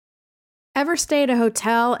Ever stay at a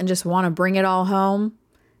hotel and just want to bring it all home?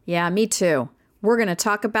 Yeah, me too. We're going to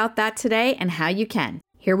talk about that today and how you can.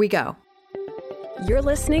 Here we go. You're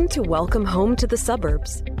listening to Welcome Home to the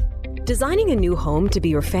Suburbs. Designing a new home to be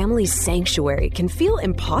your family's sanctuary can feel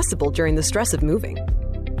impossible during the stress of moving.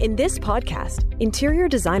 In this podcast, interior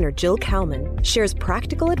designer Jill Kalman shares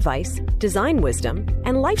practical advice, design wisdom,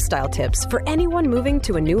 and lifestyle tips for anyone moving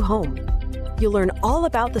to a new home. You'll learn all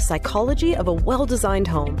about the psychology of a well-designed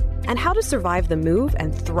home and how to survive the move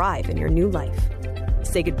and thrive in your new life.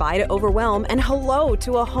 Say goodbye to overwhelm and hello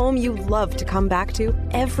to a home you love to come back to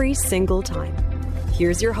every single time.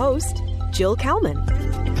 Here's your host, Jill Kalman.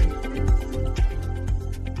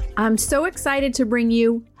 I'm so excited to bring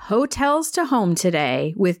you Hotels to Home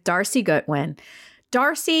today with Darcy Guttwein.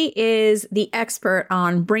 Darcy is the expert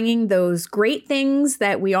on bringing those great things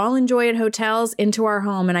that we all enjoy at hotels into our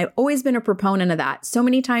home. And I've always been a proponent of that. So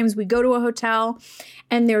many times we go to a hotel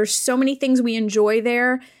and there's so many things we enjoy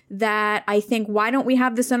there that I think, why don't we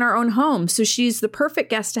have this in our own home? So she's the perfect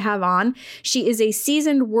guest to have on. She is a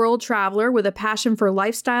seasoned world traveler with a passion for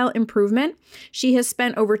lifestyle improvement. She has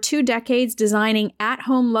spent over 2 decades designing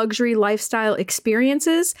at-home luxury lifestyle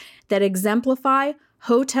experiences that exemplify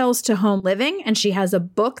hotels to home living. And she has a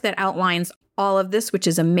book that outlines all of this, which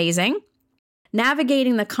is amazing.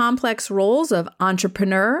 Navigating the complex roles of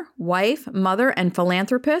entrepreneur, wife, mother, and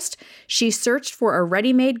philanthropist, she searched for a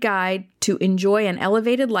ready-made guide to enjoy an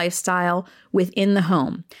elevated lifestyle within the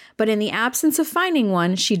home. But in the absence of finding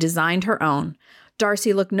one, she designed her own.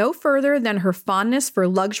 Darcy looked no further than her fondness for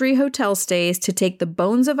luxury hotel stays to take the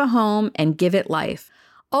bones of a home and give it life.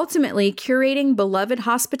 Ultimately, curating beloved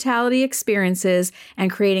hospitality experiences and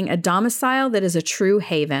creating a domicile that is a true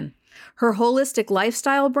haven. Her holistic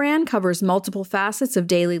lifestyle brand covers multiple facets of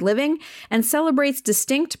daily living and celebrates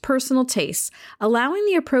distinct personal tastes, allowing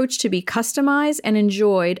the approach to be customized and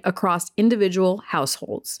enjoyed across individual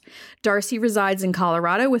households. Darcy resides in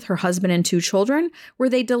Colorado with her husband and 2 children, where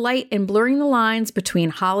they delight in blurring the lines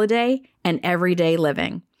between holiday and everyday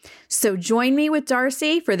living. So join me with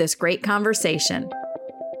Darcy for this great conversation.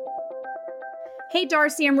 Hey,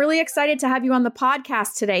 Darcy, I'm really excited to have you on the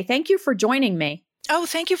podcast today. Thank you for joining me. Oh,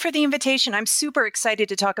 thank you for the invitation. I'm super excited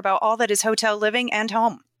to talk about all that is hotel living and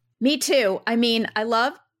home. Me too. I mean,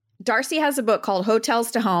 Darcy has a book called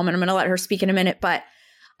Hotels to Home, and I'm going to let her speak in a minute, but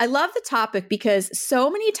I love the topic because so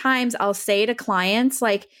many times I'll say to clients,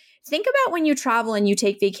 like, think about when you travel and you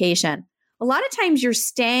take vacation. A lot of times you're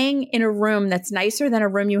staying in a room that's nicer than a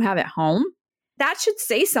room you have at home. That should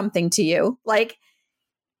say something to you. Like,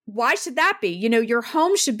 why should that be? You know, your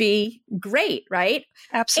home should be great, right?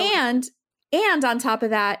 Absolutely. And on top of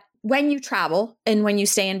that, when you travel and when you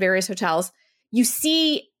stay in various hotels, you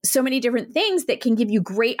see so many different things that can give you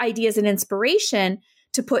great ideas and inspiration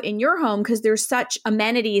to put in your home because there's such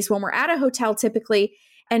amenities when we're at a hotel typically.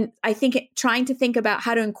 And I think trying to think about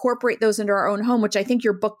how to incorporate those into our own home, which I think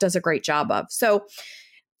your book does a great job of. So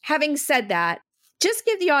having said that, just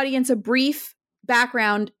give the audience a brief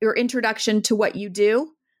background or introduction to what you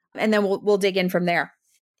do, and then we'll dig in from there.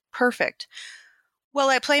 Perfect. Well,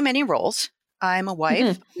 I play many roles. I'm a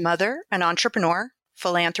wife, mother, an entrepreneur,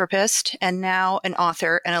 philanthropist, and now an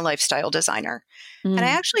author and a lifestyle designer. And I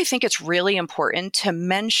actually think it's really important to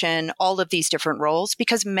mention all of these different roles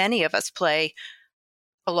because many of us play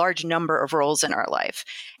a large number of roles in our life.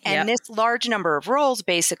 And this large number of roles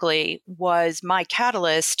basically was my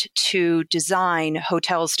catalyst to design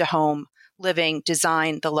hotels to home living,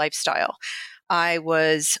 design the lifestyle. I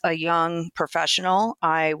was a young professional.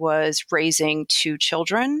 I was raising 2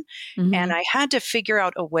 children, and I had to figure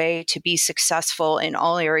out a way to be successful in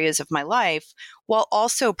all areas of my life while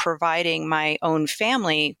also providing my own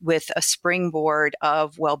family with a springboard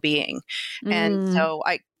of well-being. And so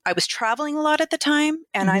I was traveling a lot at the time,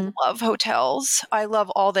 and I love hotels. I love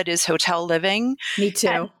all that is hotel living. Me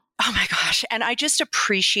too. Oh my gosh. And I just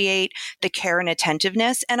appreciate the care and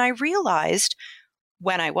attentiveness. And I realized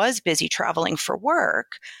when I was busy traveling for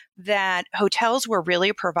work, that hotels were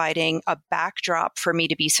really providing a backdrop for me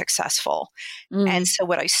to be successful. And so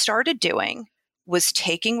what I started doing was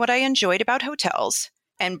taking what I enjoyed about hotels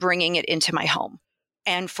and bringing it into my home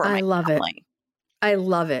and for my family. I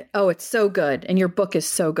love it. Oh, it's so good. And your book is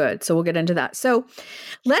so good. So we'll get into that. So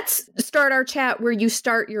let's start our chat where you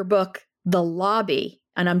start your book, The Lobby,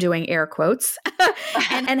 and I'm doing air quotes,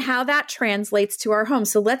 and how that translates to our home.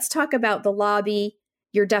 So let's talk about the lobby,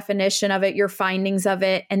 your definition of it, your findings of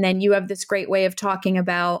it. And then you have this great way of talking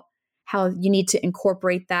about how you need to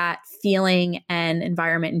incorporate that feeling and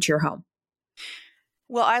environment into your home.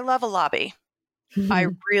 Well, I love a lobby. I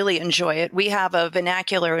really enjoy it. We have a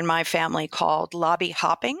vernacular in my family called lobby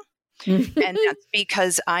hopping. And that's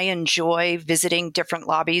because I enjoy visiting different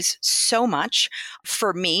lobbies so much.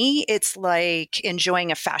 For me, it's like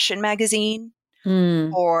enjoying a fashion magazine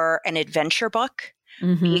or an adventure book,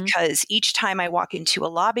 because each time I walk into a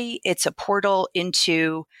lobby, it's a portal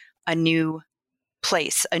into a new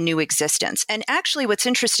place, a new existence. And actually, what's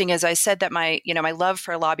interesting is I said that my love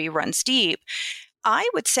for a lobby runs deep. I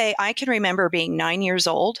would say I can remember being 9 years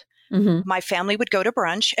old. My family would go to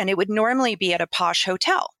brunch, and it would normally be at a posh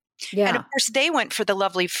hotel. Yeah. And of course, they went for the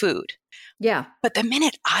lovely food. Yeah. But the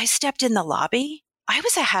minute I stepped in the lobby, I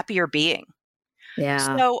was a happier being. Yeah.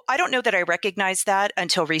 So I don't know that I recognized that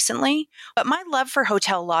until recently, but my love for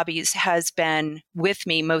hotel lobbies has been with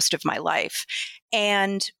me most of my life.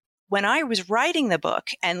 And when I was writing the book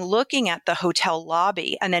and looking at the hotel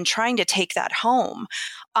lobby and then trying to take that home,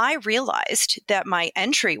 I realized that my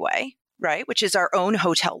entryway, right, which is our own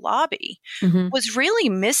hotel lobby, was really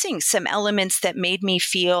missing some elements that made me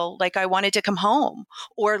feel like I wanted to come home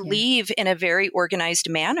or leave in a very organized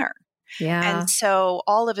manner. Yeah. And so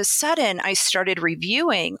all of a sudden, I started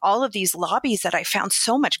reviewing all of these lobbies that I found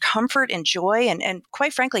so much comfort and joy and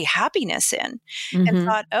quite frankly, happiness in, and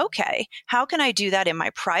thought, okay, how can I do that in my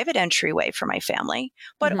private entryway for my family?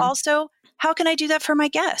 But also, how can I do that for my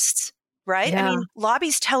guests? Right? I mean,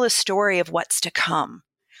 lobbies tell a story of what's to come.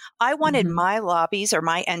 I wanted my lobbies or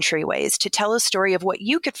my entryways to tell a story of what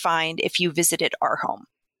you could find if you visited our home.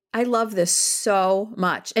 I love this so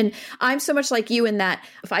much. And I'm so much like you in that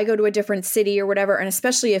if I go to a different city or whatever, and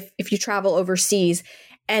especially if you travel overseas,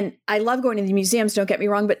 and I love going to the museums, don't get me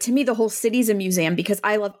wrong, but to me, the whole city's a museum because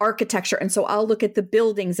I love architecture. And so I'll look at the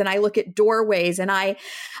buildings and I look at doorways. And I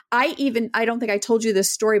don't think I told you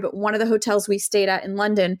this story, but one of the hotels we stayed at in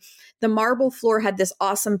London, the marble floor had this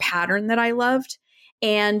awesome pattern that I loved.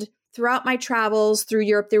 And throughout my travels through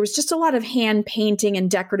Europe, there was just a lot of hand painting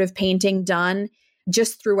and decorative painting done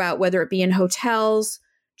just throughout, whether it be in hotels,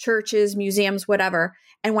 churches, museums, whatever.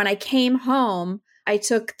 And when I came home, I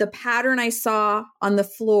took the pattern I saw on the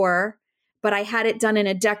floor, but I had it done in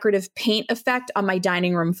a decorative paint effect on my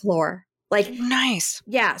dining room floor. Like, nice.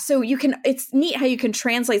 Yeah. So it's neat how you can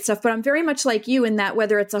translate stuff, but I'm very much like you in that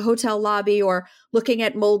whether it's a hotel lobby or looking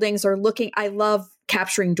at moldings or I love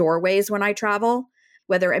capturing doorways when I travel,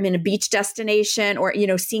 whether I'm in a beach destination or,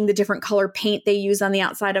 seeing the different color paint they use on the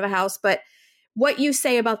outside of a house. But what you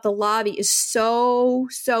say about the lobby is so,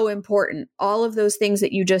 so important. All of those things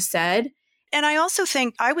that you just said. And I also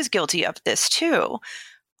think I was guilty of this too.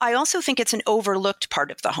 I also think it's an overlooked part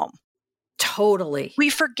of the home. Totally. We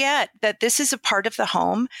forget that this is a part of the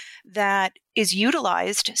home that is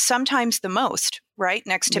utilized sometimes the most, right?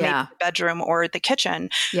 Next to maybe the bedroom or the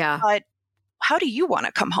kitchen. Yeah. But how do you want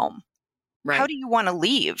to come home? Right. How do you want to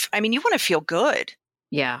leave? I mean, you want to feel good.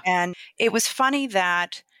 Yeah. And it was funny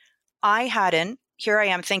that here I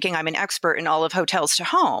am thinking I'm an expert in all of hotels to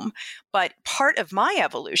home, but part of my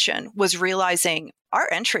evolution was realizing our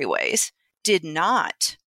entryways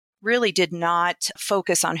really did not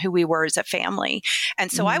focus on who we were as a family.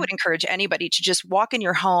 And so I would encourage anybody to just walk in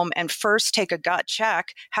your home and first take a gut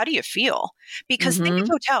check. How do you feel? Because think of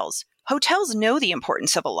hotels. Hotels know the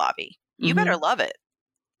importance of a lobby. You better love it,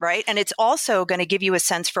 right? And it's also going to give you a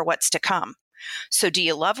sense for what's to come. So do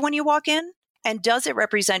you love when you walk in? And does it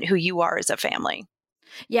represent who you are as a family?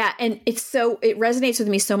 Yeah. And it resonates with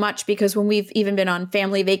me so much because when we've even been on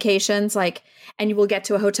family vacations, and you will get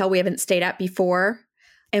to a hotel we haven't stayed at before,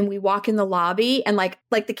 and we walk in the lobby and like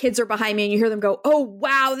the kids are behind me and you hear them go, oh,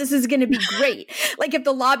 wow, this is going to be great. Like if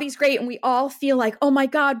the lobby's great and we all feel like, oh my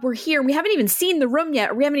God, we're here. And we haven't even seen the room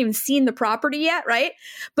yet. Or we haven't even seen the property yet. Right.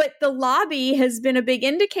 But the lobby has been a big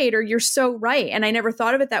indicator. You're so right. And I never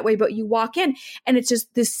thought of it that way, but you walk in and it's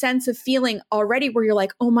just this sense of feeling already where you're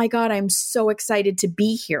like, oh my God, I'm so excited to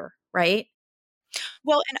be here. Right.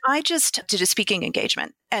 Well, and I just did a speaking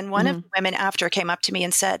engagement and one of the women after came up to me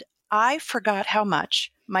and said, I forgot how much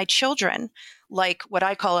my children like what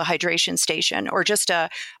I call a hydration station or just an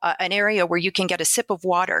area where you can get a sip of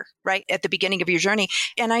water right at the beginning of your journey.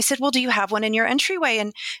 And I said, well, do you have one in your entryway?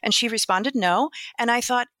 And she responded, no. And I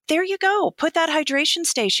thought, there you go. Put that hydration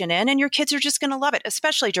station in and your kids are just going to love it,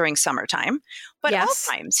 especially during summertime. But all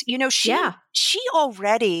times, she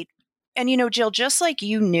already, and Jill, just like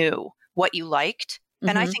you knew what you liked.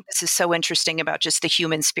 And I think this is so interesting about just the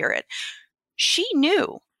human spirit. She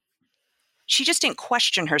knew. She just didn't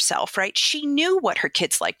question herself, right? She knew what her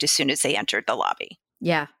kids liked as soon as they entered the lobby.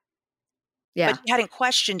 Yeah. Yeah. But she hadn't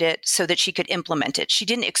questioned it so that she could implement it. She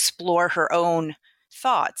didn't explore her own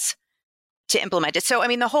thoughts to implement it. So, I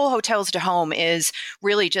mean, the whole hotels to home is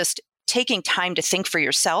really just taking time to think for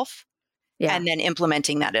yourself and then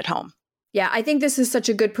implementing that at home. Yeah, I think this is such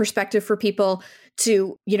a good perspective for people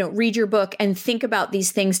to, read your book and think about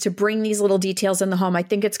these things to bring these little details in the home. I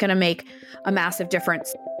think it's going to make a massive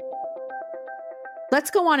difference.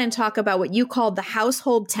 Let's go on and talk about what you called the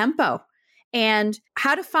household tempo and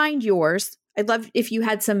how to find yours. I'd love if you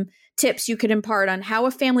had some tips you could impart on how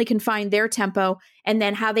a family can find their tempo and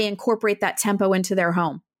then how they incorporate that tempo into their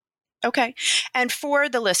home. Okay. And for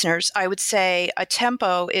the listeners, I would say a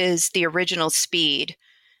tempo is the original speed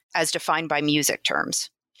as defined by music terms.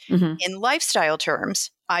 Mm-hmm. In lifestyle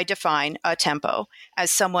terms, I define a tempo as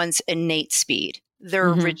someone's innate speed, their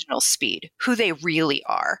original speed, who they really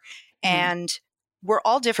are. And we're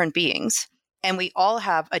all different beings, and we all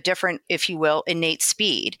have a different, if you will, innate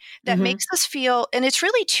speed that makes us feel, and it's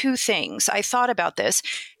really two things. I thought about this.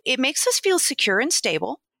 It makes us feel secure and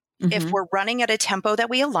stable if we're running at a tempo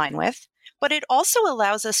that we align with, but it also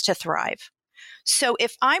allows us to thrive. So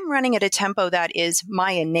if I'm running at a tempo that is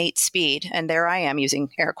my innate speed, and there I am using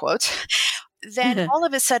air quotes, then all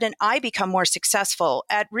of a sudden I become more successful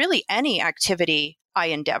at really any activity I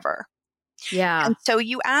endeavor. Yeah. And so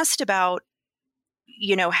you asked about,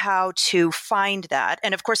 how to find that.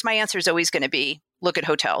 And of course, my answer is always going to be look at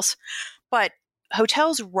hotels. But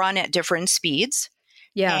hotels run at different speeds.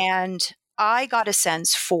 Yeah. And I got a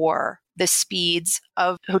sense for the speeds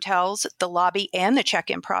of hotels, the lobby, and the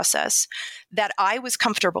check-in process that I was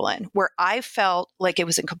comfortable in, where I felt like it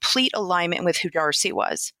was in complete alignment with who Darcy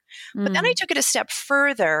was. But then I took it a step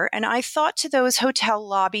further, and I thought to those hotel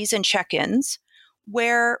lobbies and check-ins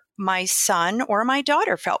where my son or my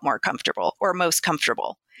daughter felt more comfortable or most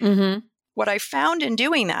comfortable. What I found in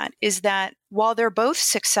doing that is that while they're both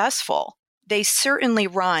successful, they certainly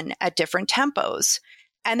run at different tempos,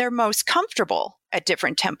 and they're most comfortable at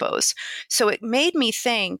different tempos. So it made me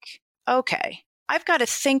think, okay, I've got to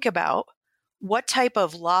think about what type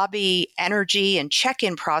of lobby energy and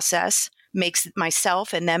check-in process makes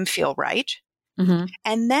myself and them feel right.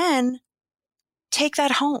 And then take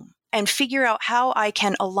that home and figure out how I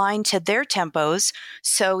can align to their tempos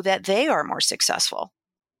so that they are more successful.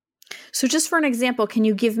 So just for an example, can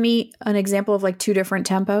you give me an example of like two different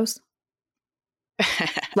tempos?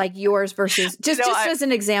 Like yours versus just as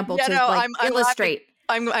an example to illustrate.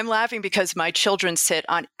 I'm laughing because my children sit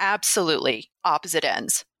on absolutely opposite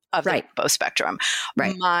ends of the tempo spectrum.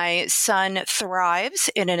 Right. My son thrives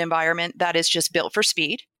in an environment that is just built for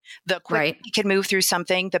speed. The quicker he can move through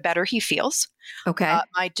something, the better he feels. Okay.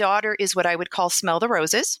 My daughter is what I would call smell the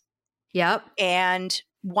roses. Yep. And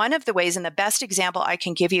one of the ways, and the best example I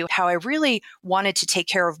can give you, how I really wanted to take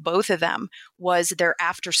care of both of them was their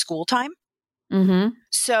after school time.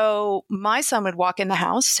 So my son would walk in the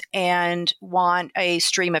house and want a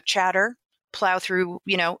stream of chatter, plow through,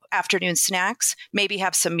 afternoon snacks, maybe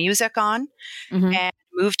have some music on and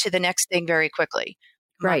move to the next thing very quickly.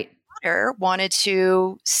 My daughter wanted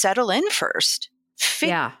to settle in first,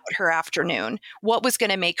 figure out her afternoon, what was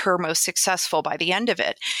going to make her most successful by the end of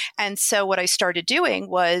it. And so what I started doing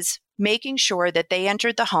was making sure that they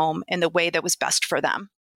entered the home in the way that was best for them.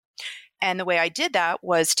 And the way I did that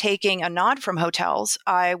was taking a nod from hotels.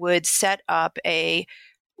 I would set up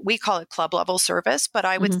we call it club level service, but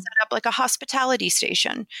I would set up like a hospitality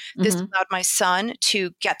station. This allowed my son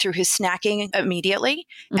to get through his snacking immediately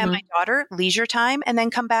and my daughter leisure time, and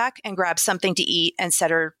then come back and grab something to eat and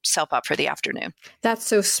set herself up for the afternoon. That's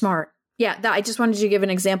so smart. Yeah, I just wanted to give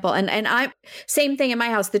an example. And I same thing in my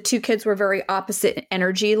house. The two kids were very opposite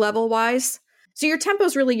energy level wise. So your tempo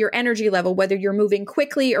is really your energy level, whether you're moving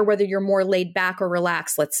quickly or whether you're more laid back or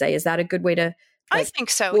relaxed, let's say. Is that a good way to I think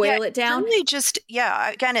so. Boil it down? Really just,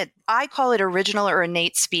 again, I call it original or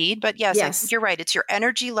innate speed. But yes, I think you're right. It's your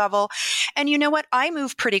energy level. And you know what? I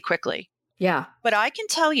move pretty quickly. Yeah. But I can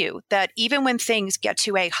tell you that even when things get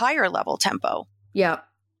to a higher level tempo,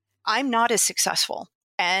 I'm not as successful.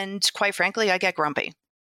 And quite frankly, I get grumpy.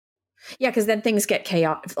 Yeah, because then things get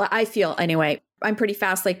chaotic. I feel anyway. I'm pretty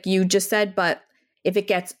fast, like you just said, but if it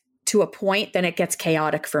gets to a point, then it gets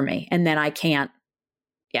chaotic for me. And then I can't,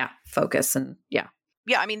 focus and Yeah,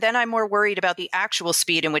 I mean, then I'm more worried about the actual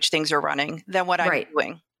speed in which things are running than what I'm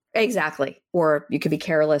doing. Exactly. Or you could be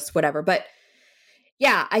careless, whatever. But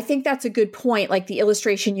yeah, I think that's a good point. Like the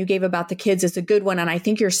illustration you gave about the kids is a good one. And I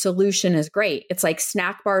think your solution is great. It's like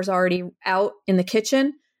snack bars already out in the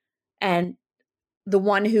kitchen, and the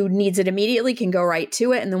one who needs it immediately can go right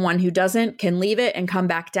to it. And the one who doesn't can leave it and come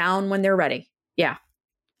back down when they're ready. Yeah.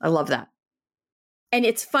 I love that. And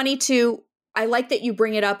it's funny too. I like that you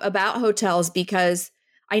bring it up about hotels because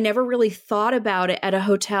I never really thought about it at a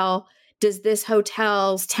hotel. Does this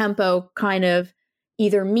hotel's tempo kind of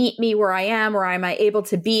either meet me where I am, or am I able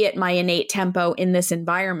to be at my innate tempo in this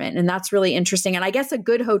environment? And that's really interesting. And I guess a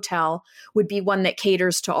good hotel would be one that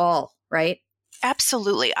caters to all, right?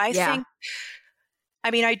 Absolutely. I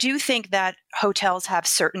do think that hotels have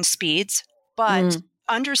certain speeds, but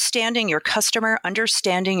understanding your customer,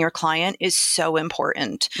 understanding your client is so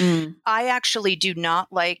important. I actually do not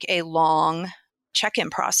like a long check-in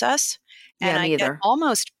process, and I get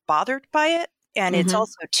almost bothered by it. And it's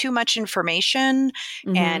also too much information,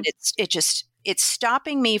 and it's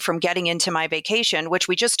stopping me from getting into my vacation, which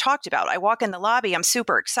we just talked about. I walk in the lobby, I'm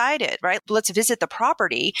super excited, right? Let's visit the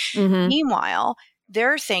property. Meanwhile,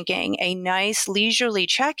 they're thinking a nice leisurely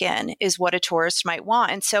check-in is what a tourist might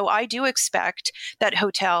want. And so I do expect that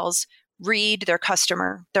hotels read their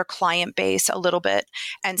customer, their client base a little bit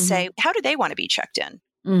and say, how do they want to be checked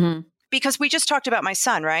in? Because we just talked about my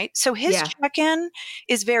son, right? So his check-in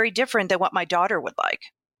is very different than what my daughter would like.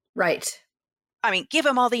 Right. I mean, give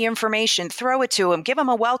him all the information, throw it to him, give him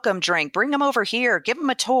a welcome drink, bring him over here, give him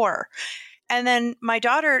a tour. And then my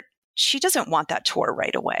daughter, she doesn't want that tour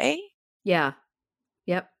right away. Yeah.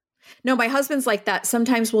 Yep. No, my husband's like that.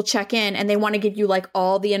 Sometimes we'll check in and they want to give you like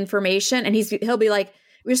all the information. And he'll be like,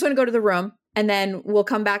 we just want to go to the room and then we'll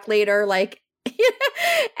come back later. Like,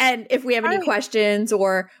 and if we have any questions,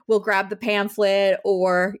 or we'll grab the pamphlet,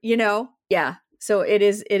 or, yeah. So it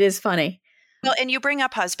is funny. Well, and you bring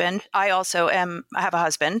up husband. I also have a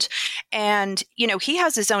husband, and, he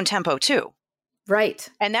has his own tempo too. Right.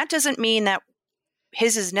 And that doesn't mean that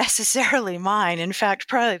his is necessarily mine. In fact,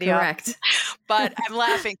 probably the opposite. But I'm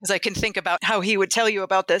laughing because I can think about how he would tell you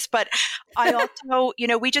about this. But I also,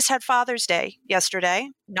 we just had Father's Day yesterday,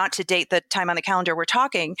 not to date the time on the calendar we're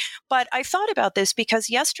talking, but I thought about this because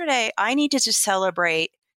yesterday I needed to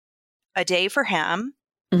celebrate a day for him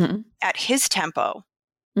at his tempo,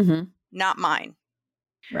 not mine.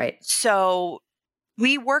 Right. So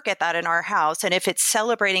we work at that in our house. And if it's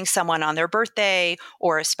celebrating someone on their birthday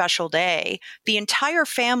or a special day, the entire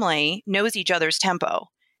family knows each other's tempo,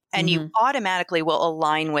 and you automatically will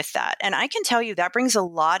align with that. And I can tell you that brings a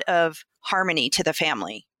lot of harmony to the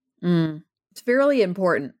family. It's really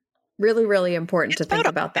important. Really, really important to think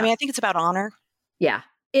about that. I mean, I think it's about honor. Yeah,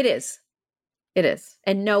 it is. It is.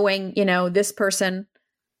 And knowing, this person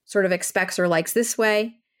sort of expects or likes this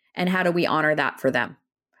way, and how do we honor that for them?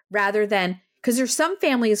 Rather than, because there's some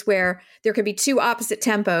families where there could be two opposite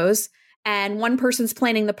tempos and one person's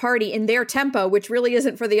planning the party in their tempo, which really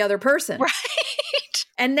isn't for the other person. Right.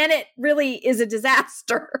 And then it really is a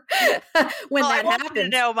disaster when that happens. I want you to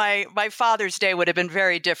know my Father's Day would have been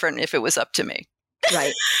very different if it was up to me.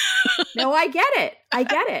 Right. No, I get it.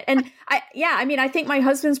 And I think my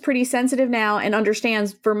husband's pretty sensitive now and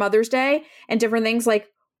understands for Mother's Day and different things, like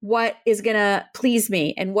what is going to please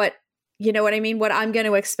me and what, what I mean? What I'm going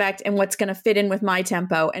to expect and what's going to fit in with my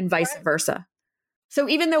tempo and vice versa. So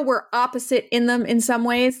even though we're opposite in them in some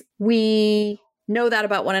ways, we know that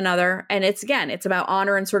about one another. And it's about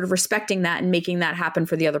honor and sort of respecting that and making that happen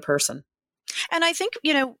for the other person. And I think,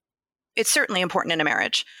 it's certainly important in a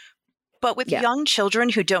marriage, but with young children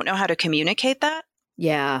who don't know how to communicate that.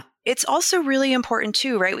 Yeah. It's also really important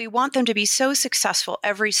too, right? We want them to be so successful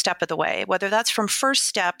every step of the way, whether that's from first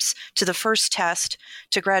steps to the first test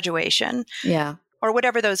to graduation. Yeah. Or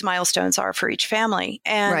whatever those milestones are for each family.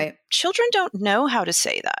 And children don't know how to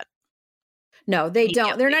say that. No, they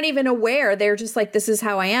don't. They're not even aware. They're just like, this is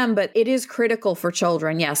how I am. But it is critical for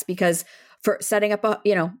children, yes, because for setting up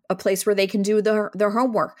a place where they can do their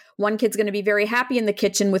homework. One kid's going to be very happy in the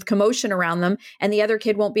kitchen with commotion around them, and the other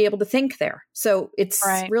kid won't be able to think there. So it's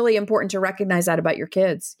really important to recognize that about your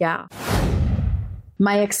kids. Yeah.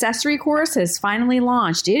 My accessory course has finally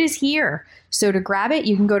launched. It is here. So to grab it,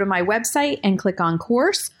 you can go to my website and click on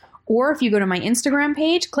course, or if you go to my Instagram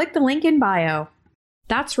page, click the link in bio.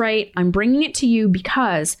 That's right. I'm bringing it to you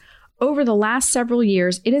because over the last several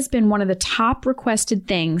years, it has been one of the top requested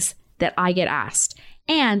things that I get asked.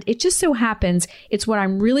 And it just so happens it's what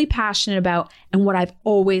I'm really passionate about and what I've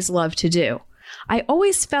always loved to do. I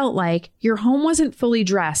always felt like your home wasn't fully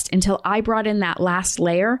dressed until I brought in that last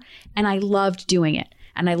layer, and I loved doing it.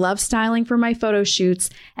 And I love styling for my photo shoots.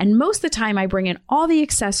 And most of the time I bring in all the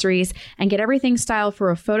accessories and get everything styled for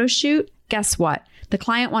a photo shoot. Guess what? The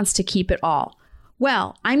client wants to keep it all.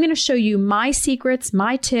 Well, I'm going to show you my secrets,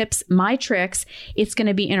 my tips, my tricks. It's going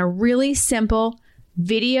to be in a really simple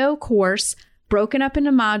video course broken up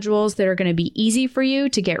into modules that are going to be easy for you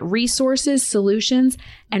to get resources, solutions,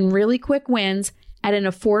 and really quick wins at an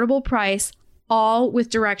affordable price, all with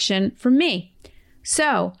direction from me.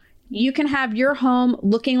 So you can have your home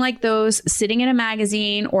looking like those sitting in a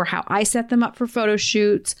magazine, or how I set them up for photo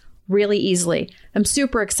shoots, really easily. I'm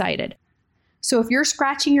super excited. So if you're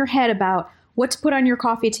scratching your head about what to put on your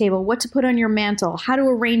coffee table, what to put on your mantle, how to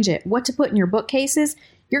arrange it, what to put in your bookcases,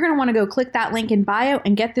 you're going to want to go click that link in bio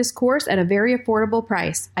and get this course at a very affordable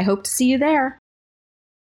price. I hope to see you there.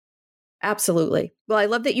 Absolutely. Well, I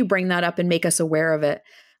love that you bring that up and make us aware of it.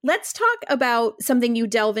 Let's talk about something you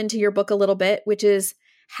delve into your book a little bit, which is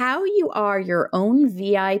how you are your own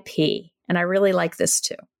VIP. And I really like this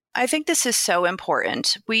too. I think this is so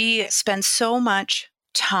important. We spend so much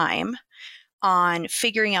time on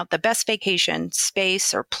figuring out the best vacation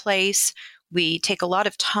space or place. We take a lot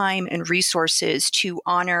of time and resources to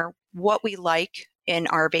honor what we like in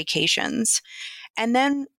our vacations. And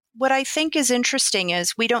then what I think is interesting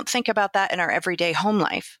is we don't think about that in our everyday home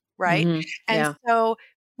life, right? Mm-hmm. And so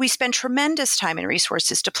we spend tremendous time and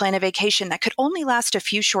resources to plan a vacation that could only last a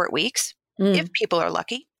few short weeks, if people are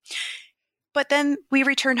lucky. But then we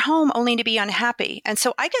return home only to be unhappy. And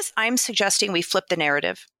so I guess I'm suggesting we flip the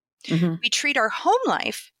narrative. Mm-hmm. We treat our home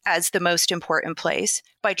life as the most important place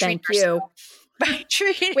by treating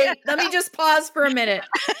Wait, let me just pause for a minute.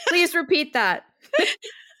 Please repeat that.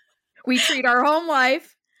 We treat our home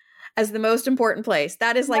life as the most important place.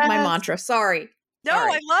 That is like my mantra. Sorry. No,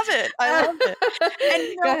 I love it. I love it.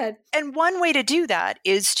 And, Go ahead. And one way to do that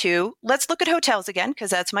is let's look at hotels again,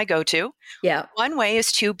 because that's my go-to. Yeah. One way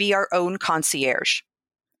is to be our own concierge.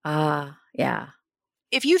 Yeah.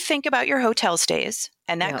 If you think about your hotel stays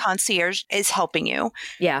and that concierge is helping you,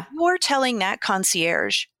 you're telling that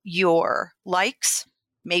concierge your likes,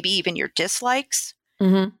 maybe even your dislikes,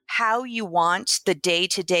 how you want the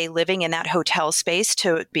day-to-day living in that hotel space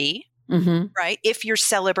to be. Right? If you're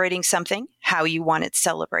celebrating something, how you want it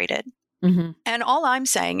celebrated. And all I'm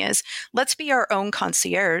saying is, let's be our own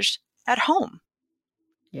concierge at home.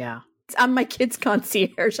 Yeah. I'm my kid's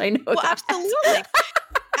concierge. I know that. Absolutely.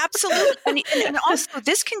 Absolutely. And also,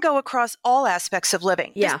 this can go across all aspects of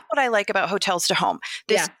living. This is what I like about Hotels to Home.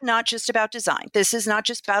 This is not just about design. This is not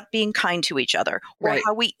just about being kind to each other or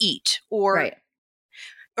how we eat or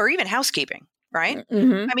even housekeeping, right?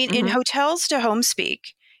 I mean, in Hotels to Home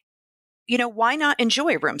speak, why not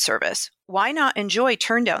enjoy room service? Why not enjoy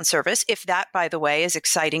turn down service if that, by the way, is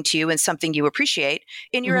exciting to you and something you appreciate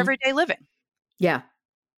in your everyday living? Yeah,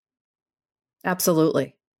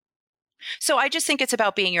 absolutely. So I just think it's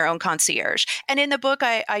about being your own concierge. And in the book,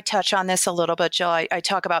 I touch on this a little bit, Jill. I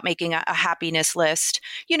talk about making a happiness list,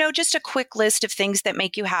 just a quick list of things that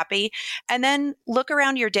make you happy. And then look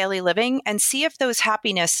around your daily living and see if those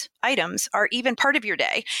happiness items are even part of your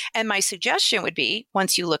day. And my suggestion would be,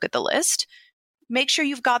 once you look at the list, make sure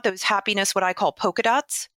you've got those happiness, what I call polka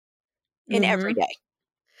dots, in every day.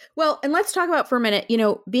 Well, and let's talk about for a minute,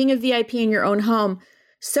 being a VIP in your own home.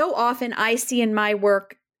 So often I see in my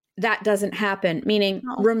work, that doesn't happen, meaning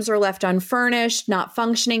rooms are left unfurnished, not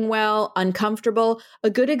functioning well, uncomfortable. A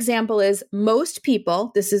good example is most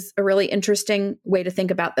people, this is a really interesting way to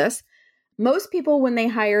think about this. Most people, when they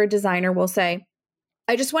hire a designer, will say,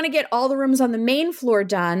 I just want to get all the rooms on the main floor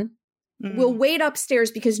done. We'll wait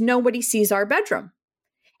upstairs because nobody sees our bedroom.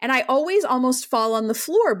 And I always almost fall on the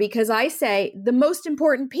floor because I say the most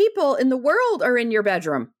important people in the world are in your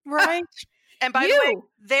bedroom. Right. And by the way,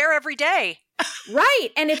 they're every day. Right.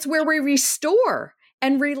 And it's where we restore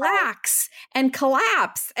and relax and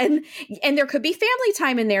collapse. And there could be family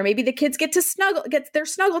time in there. Maybe the kids get their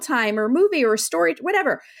snuggle time or movie or story,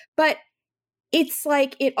 whatever. But it's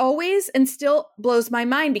like it always and still blows my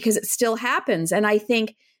mind because it still happens. And I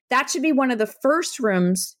think that should be one of the first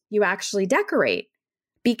rooms you actually decorate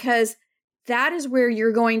because that is where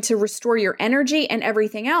you're going to restore your energy and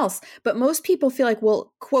everything else. But most people feel like,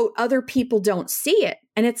 well, quote, other people don't see it.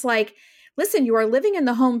 And it's like, listen, you are living in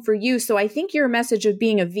the home for you. So I think your message of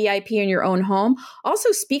being a VIP in your own home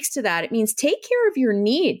also speaks to that. It means take care of your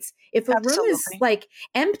needs. If a room is like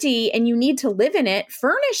empty and you need to live in it,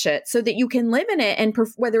 furnish it so that you can live in it. And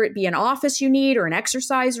whether it be an office you need or an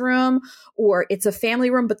exercise room, or it's a family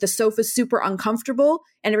room, but the sofa's super uncomfortable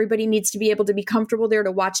and everybody needs to be able to be comfortable there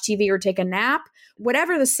to watch TV or take a nap,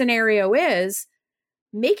 whatever the scenario is,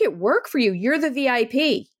 make it work for you. You're the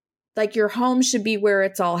VIP. Like your home should be where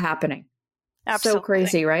it's all happening. Absolutely. So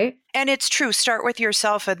crazy, right? And it's true. Start with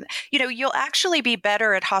yourself. And, you'll actually be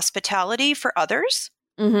better at hospitality for others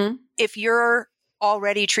if you're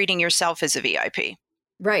already treating yourself as a VIP.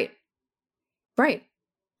 Right. Right.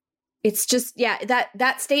 It's just,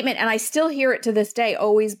 that statement, and I still hear it to this day,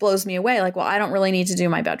 always blows me away. Like, well, I don't really need to do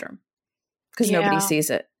my bedroom because nobody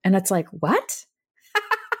sees it. And it's like, what?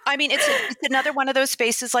 I mean, it's another one of those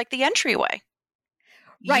spaces like the entryway.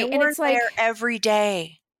 Right. You're and it's there every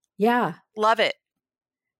day. Yeah. Love it.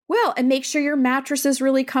 Well, and make sure your mattress is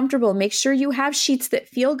really comfortable. Make sure you have sheets that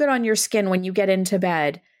feel good on your skin when you get into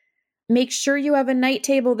bed. Make sure you have a night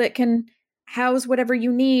table that can house whatever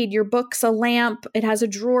you need. Your book's a lamp. It has a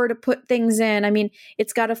drawer to put things in. I mean,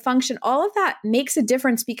 it's got a function. All of that makes a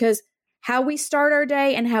difference because how we start our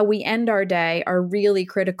day and how we end our day are really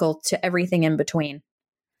critical to everything in between.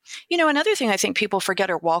 Another thing I think people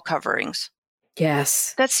forget are wall coverings.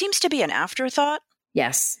 Yes. That seems to be an afterthought.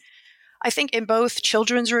 Yes. I think in both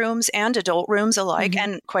children's rooms and adult rooms alike,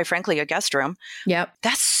 and quite frankly, a guest room. Yep.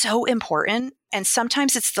 That's so important. And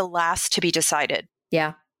sometimes it's the last to be decided.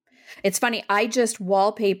 Yeah. It's funny. I just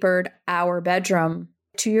wallpapered our bedroom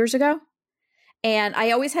 2 years ago. And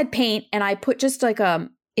I always had paint and I put just like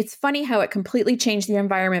it's funny how it completely changed the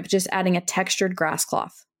environment, just adding a textured grass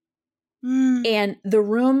cloth. And the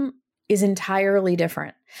room is entirely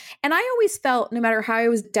different. And I always felt, no matter how I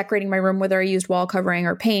was decorating my room, whether I used wall covering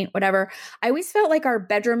or paint, whatever, I always felt like our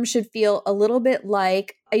bedroom should feel a little bit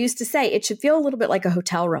like, I used to say, it should feel a little bit like a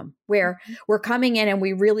hotel room where we're coming in and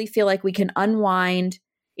we really feel like we can unwind.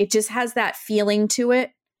 It just has that feeling to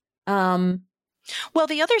it. Well,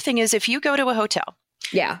 the other thing is if you go to a hotel,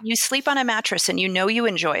 you sleep on a mattress and you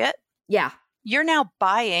enjoy it. Yeah. You're now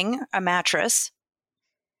buying a mattress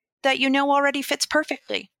that already fits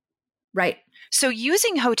perfectly. Right. So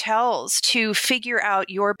using hotels to figure out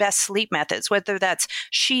your best sleep methods, whether that's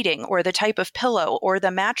sheeting or the type of pillow or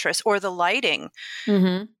the mattress or the lighting,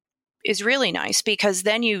 is really nice because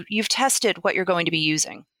then you've tested what you're going to be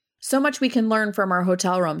using. So much we can learn from our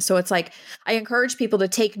hotel room. So it's like, I encourage people to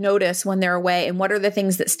take notice when they're away and what are the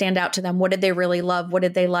things that stand out to them? What did they really love? What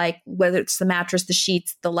did they like? Whether it's the mattress, the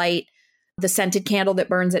sheets, the light, the scented candle that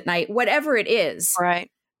burns at night, whatever it is.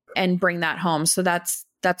 Right. And bring that home. So that's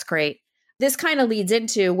great. This kind of leads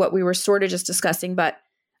into what we were sort of just discussing, but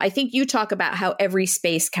I think you talk about how every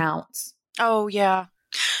space counts. Oh, yeah.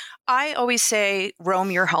 I always say,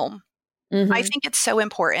 roam your home. I think it's so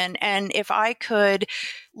important. And if I could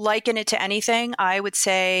liken it to anything, I would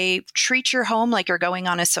say treat your home like you're going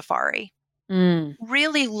on a safari.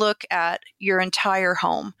 Really look at your entire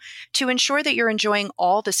home to ensure that you're enjoying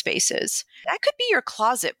all the spaces. That could be your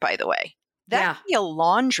closet, by the way. That could be a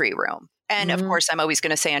laundry room. And of course, I'm always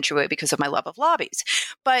going to say entryway because of my love of lobbies.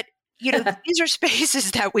 But these are spaces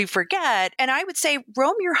that we forget. And I would say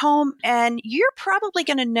roam your home and you're probably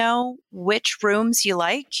going to know which rooms you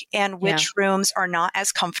like and which rooms are not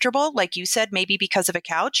as comfortable. Like you said, maybe because of a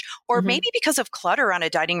couch or maybe because of clutter on a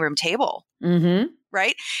dining room table.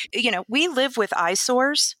 Right? We live with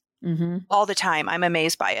eyesores all the time. I'm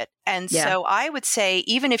amazed by it. And so I would say,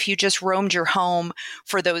 even if you just roamed your home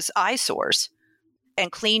for those eyesores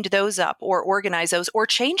and cleaned those up or organized those or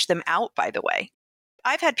changed them out, by the way.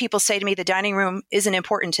 I've had people say to me the dining room isn't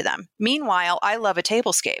important to them. Meanwhile, I love a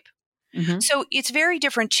tablescape. So it's very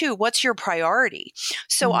different too. What's your priority?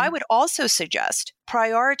 So I would also suggest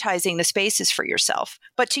prioritizing the spaces for yourself.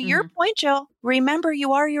 But to your point, Jill, remember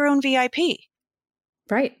you are your own VIP.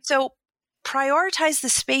 Right. So prioritize the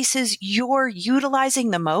spaces you're utilizing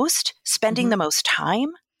the most, spending the most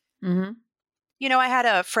time. I had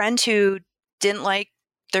a friend who didn't like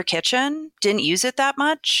their kitchen, didn't use it that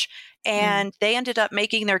much. And they ended up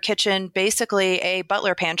making their kitchen basically a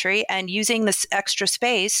butler pantry and using this extra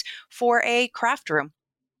space for a craft room.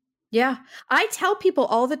 Yeah. I tell people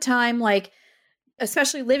all the time, like,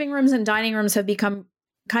 especially living rooms and dining rooms have become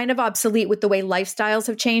kind of obsolete with the way lifestyles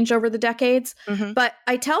have changed over the decades. But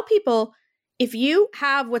I tell people, if you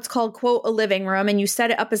have what's called, quote, a living room and you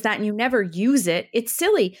set it up as that and you never use it, it's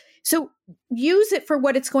silly. So use it for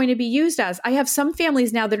what it's going to be used as. I have some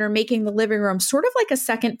families now that are making the living room sort of like a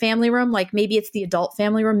second family room. Like maybe it's the adult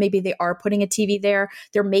family room. Maybe they are putting a TV there.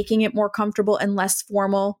 They're making it more comfortable and less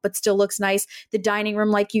formal, but still looks nice. The dining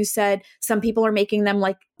room, like you said, some people are making them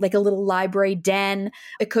like a little library den.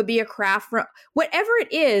 It could be a craft room. Whatever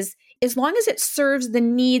it is, as long as it serves the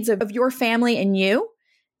needs of your family and you,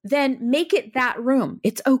 then make it that room.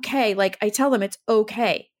 It's okay. Like I tell them, it's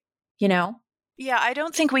okay. Yeah, I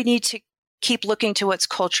don't think we need to keep looking to what's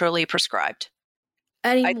culturally prescribed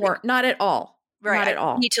anymore. Not at all. Right. Not at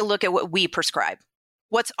all. We need to look at what we prescribe.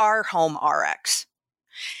 What's our home RX?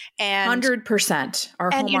 And 100% our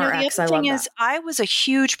home RX. The other thing is, I was a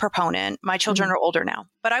huge proponent. My children are older now,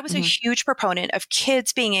 but I was a huge proponent of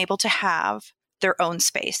kids being able to have their own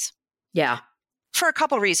space. Yeah. For a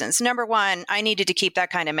couple reasons. Number one, I needed to keep that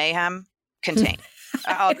kind of mayhem contained.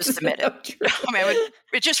 I'll just admit it. I mean,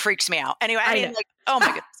 it just freaks me out. Anyway, oh my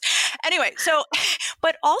goodness. Anyway,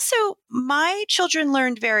 but also my children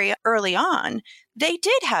learned very early on, they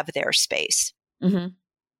did have their space.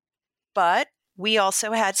 But we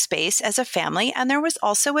also had space as a family and there was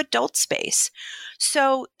also adult space.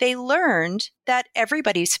 So they learned that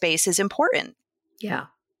everybody's space is important. Yeah.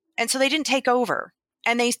 And so they didn't take over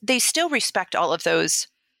and they still respect all of those.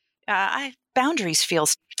 boundaries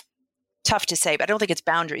feels tough to say, but I don't think it's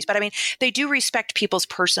boundaries. But I mean, they do respect people's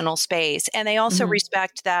personal space. And they also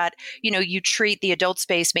respect that, you treat the adult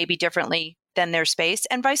space maybe differently than their space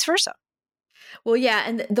and vice versa. Well, yeah.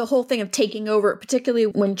 And the whole thing of taking over, particularly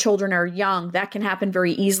when children are young, that can happen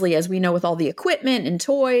very easily, as we know, with all the equipment and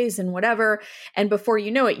toys and whatever. And before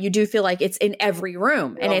you know it, you do feel like it's in every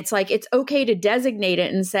room. And it's like, it's okay to designate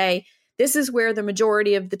it and say, this is where the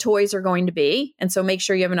majority of the toys are going to be. And so make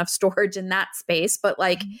sure you have enough storage in that space. But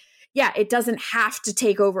like, yeah, it doesn't have to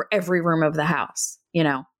take over every room of the house.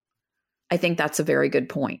 I think that's a very good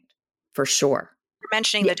point for sure. You're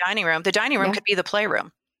mentioning the dining room. The dining room could be the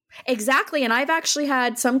playroom. Exactly. And I've actually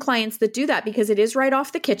had some clients that do that because it is right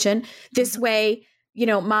off the kitchen. This way,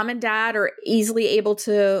 mom and dad are easily able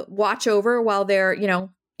to watch over while they're,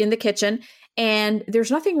 in the kitchen, and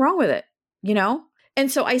there's nothing wrong with it,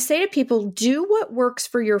 And so I say to people, do what works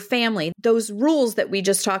for your family. Those rules that we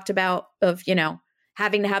just talked about of,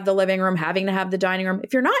 having to have the living room, having to have the dining room.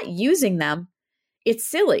 If you're not using them, it's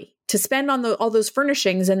silly to spend on all those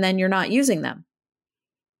furnishings and then you're not using them.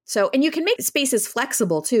 So, and you can make spaces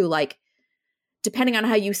flexible too, like depending on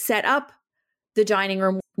how you set up the dining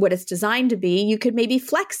room, what it's designed to be, you could maybe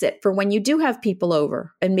flex it for when you do have people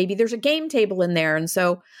over, and maybe there's a game table in there. And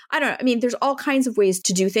so, I don't know. I mean, there's all kinds of ways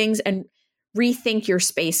to do things and rethink your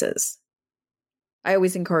spaces. I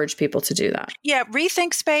always encourage people to do that. Yeah,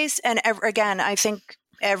 rethink space. And again, I think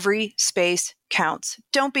every space counts.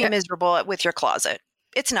 Don't be miserable with your closet.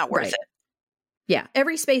 It's not worth it. Yeah,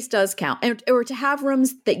 every space does count. Or to have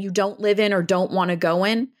rooms that you don't live in or don't want to go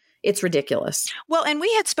in, it's ridiculous. Well, and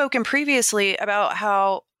we had spoken previously about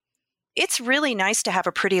how it's really nice to have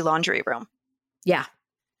a pretty laundry room. Yeah.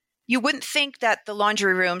 You wouldn't think that the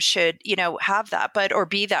laundry room should, have that, or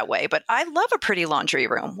be that way. But I love a pretty laundry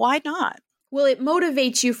room. Why not? Well, it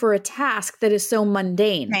motivates you for a task that is so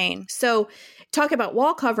mundane. So talk about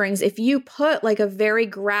wall coverings. If you put like a very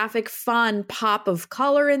graphic, fun pop of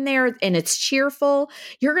color in there and it's cheerful,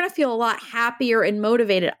 you're going to feel a lot happier and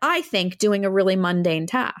motivated, I think, doing a really mundane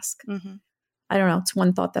task. I don't know. It's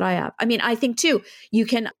one thought that I have. I mean, I think too, you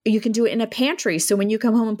can do it in a pantry. So when you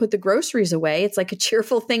come home and put the groceries away, it's like a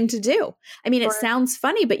cheerful thing to do. I mean, it sounds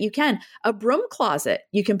funny, but you can. A broom closet,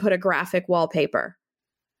 you can put a graphic wallpaper.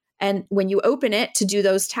 And when you open it to do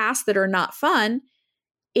those tasks that are not fun,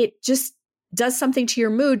 it just does something to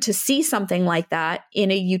your mood to see something like that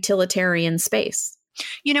in a utilitarian space.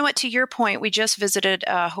 You know what? To your point, we just visited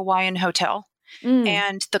a Hawaiian hotel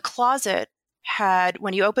and the closet had,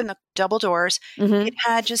 when you open the double doors, it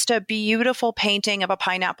had just a beautiful painting of a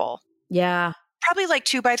pineapple. Yeah. Probably like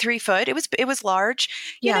 2 by 3 foot. It was large.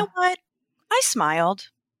 You know what? I smiled.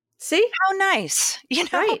 See? How nice.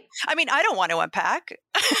 Right. I mean, I don't want to unpack.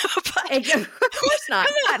 But, of course not.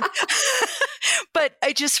 But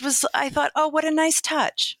I thought, oh, what a nice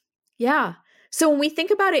touch. Yeah. So when we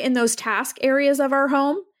think about it in those task areas of our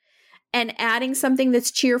home and adding something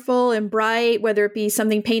that's cheerful and bright, whether it be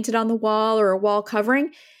something painted on the wall or a wall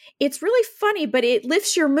covering, it's really funny, but it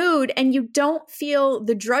lifts your mood and you don't feel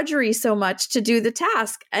the drudgery so much to do the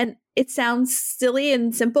task. And it sounds silly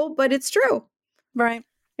and simple, but it's true. Right.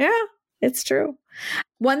 Yeah, it's true.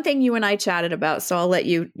 One thing you and I chatted about, so I'll let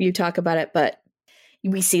you talk about it, but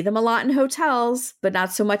we see them a lot in hotels, but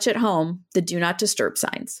not so much at home, the do not disturb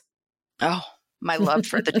signs. Oh, my love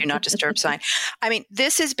for the do not disturb sign. I mean,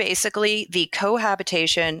 this is basically the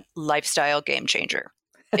cohabitation lifestyle game changer.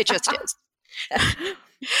 It just is.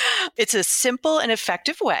 It's a simple and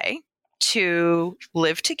effective way to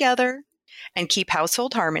live together and keep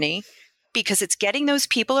household harmony, because it's getting those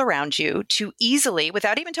people around you to easily,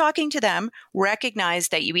 without even talking to them, recognize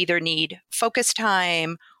that you either need focus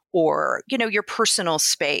time or, your personal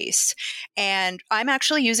space. And I'm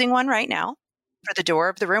actually using one right now for the door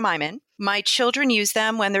of the room I'm in. My children use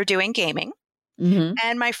them when they're doing gaming.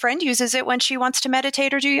 And my friend uses it when she wants to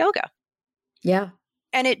meditate or do yoga. Yeah.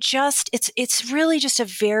 And it's really just a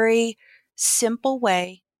very simple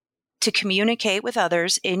way to communicate with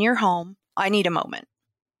others in your home. I need a moment.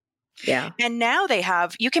 Yeah. And now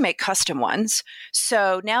you can make custom ones.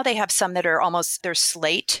 So now they have some that are they're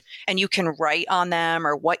slate and you can write on them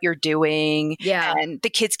or what you're doing. Yeah. And the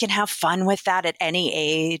kids can have fun with that at any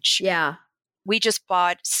age. Yeah. We just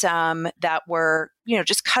bought some that were,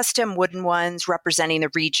 just custom wooden ones representing the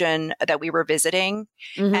region that we were visiting.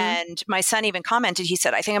 And my son even commented, he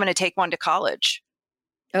said, I think I'm going to take one to college.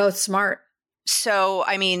 Oh, smart. So,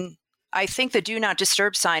 I mean, I think the do not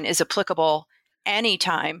disturb sign is applicable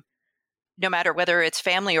anytime, no matter whether it's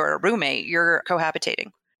family or a roommate, you're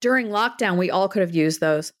cohabitating. During lockdown, we all could have used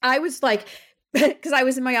those. I was like because I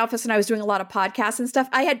was in my office and I was doing a lot of podcasts and stuff.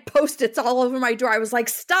 I had Post-its all over my door. I was like,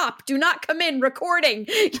 stop, do not come in, recording.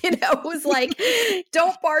 It was like,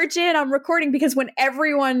 don't barge in, I'm recording. Because when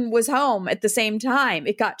everyone was home at the same time,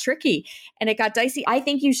 it got tricky and it got dicey. I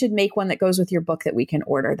think you should make one that goes with your book that we can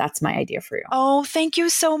order. That's my idea for you. Oh, thank you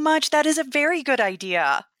so much. That is a very good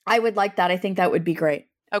idea. I would like that. I think that would be great.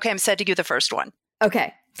 Okay, I'm sending you the first one.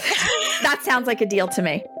 Okay. That sounds like a deal to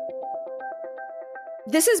me.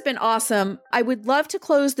 This has been awesome. I would love to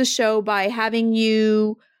close the show by having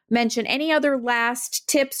you mention any other last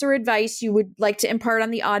tips or advice you would like to impart on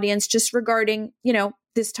the audience just regarding,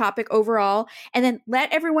 this topic overall. And then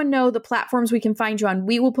let everyone know the platforms we can find you on.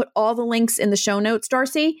 We will put all the links in the show notes,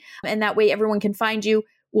 Darcy, and that way everyone can find you.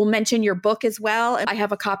 We'll mention your book as well. I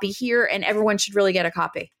have a copy here and everyone should really get a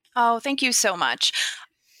copy. Oh, thank you so much.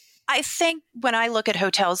 I think when I look at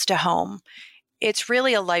Hotels to Home, it's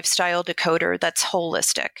really a lifestyle decoder that's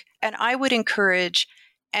holistic. And I would encourage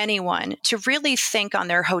anyone to really think on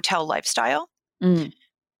their hotel lifestyle.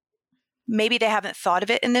 Maybe they haven't thought of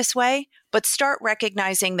it in this way, but start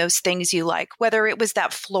recognizing those things you like, whether it was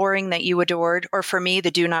that flooring that you adored, or for me, the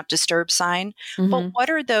do not disturb sign. But what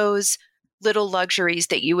are those little luxuries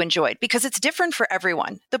that you enjoyed? Because it's different for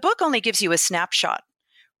everyone. The book only gives you a snapshot.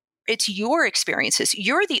 It's your experiences.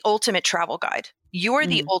 You're the ultimate travel guide. You're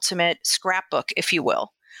the ultimate scrapbook, if you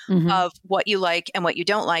will, of what you like and what you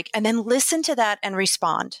don't like. And then listen to that and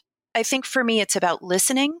respond. I think for me, it's about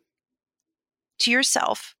listening to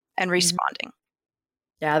yourself and responding.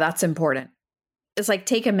 Yeah, that's important. It's like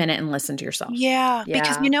take a minute and listen to yourself. Yeah,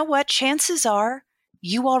 because you know what? Chances are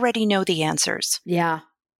you already know the answers. Yeah.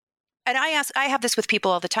 And I have this with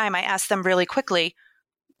people all the time. I ask them really quickly,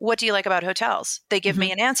 what do you like about hotels? They give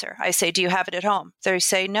me an answer. I say, do you have it at home? They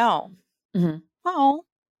say, no. Oh,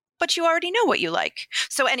 but you already know what you like.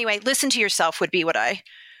 So anyway, listen to yourself would be what I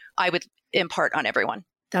would impart on everyone.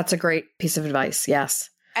 That's a great piece of advice. Yes.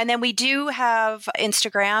 And then we do have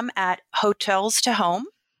Instagram at Hotels to Home.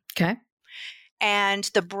 Okay. And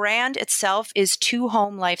the brand itself is To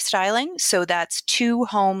Home Lifestyling. So that's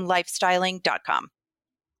tohomelifestyling.com.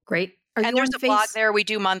 Great. And there's a blog there we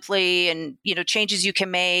do monthly and, changes you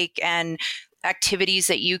can make and activities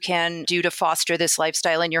that you can do to foster this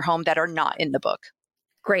lifestyle in your home that are not in the book.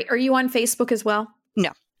 Great. Are you on Facebook as well?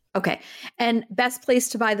 No. Okay. And best place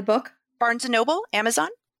to buy the book? Barnes & Noble, Amazon.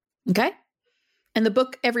 Okay. And the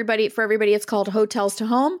book, for everybody, it's called Hotels to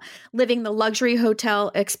Home, Living the Luxury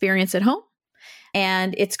Hotel Experience at Home.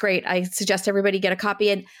 And it's great. I suggest everybody get a copy.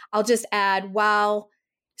 And I'll just add, while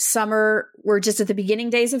we're just at the beginning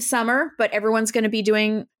days of summer, but everyone's going to be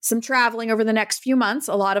doing some traveling over the next few months.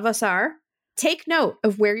 A lot of us are. Take note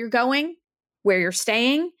of where you're going, where you're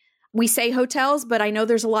staying. We say hotels, but I know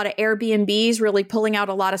there's a lot of Airbnbs really pulling out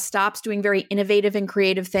a lot of stops, doing very innovative and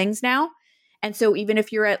creative things now. And so even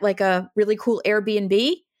if you're at like a really cool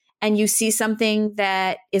Airbnb and you see something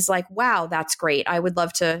that is like, wow, that's great, I would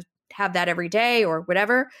love to have that every day or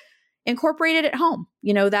whatever, incorporate it at home.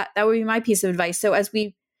 That would be my piece of advice. So as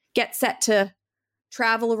we get set to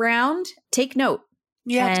travel around, take note.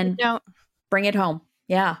 Yeah, and take note. Bring it home.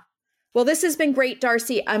 Yeah. Well, this has been great,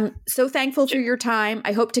 Darcy. I'm so thankful for your time.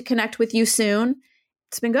 I hope to connect with you soon.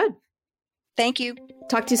 It's been good. Thank you.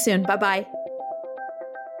 Talk to you soon. Bye-bye.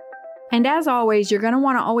 And as always, you're going to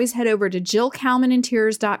want to always head over to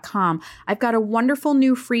JillKalmanInteriors.com. I've got a wonderful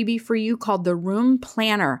new freebie for you called the Room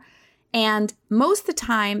Planner. And most of the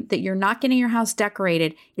time that you're not getting your house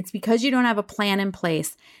decorated, it's because you don't have a plan in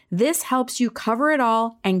place. This helps you cover it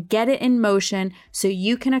all and get it in motion so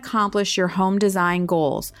you can accomplish your home design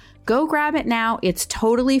goals. Go grab it now. It's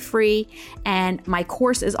totally free. And my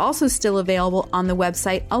course is also still available on the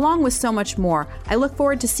website, along with so much more. I look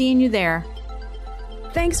forward to seeing you there.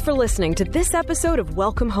 Thanks for listening to this episode of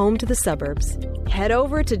Welcome Home to the Suburbs. Head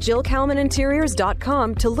over to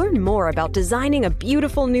JillKalmanInteriors.com to learn more about designing a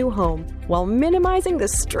beautiful new home while minimizing the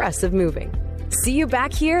stress of moving. See you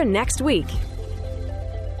back here next week.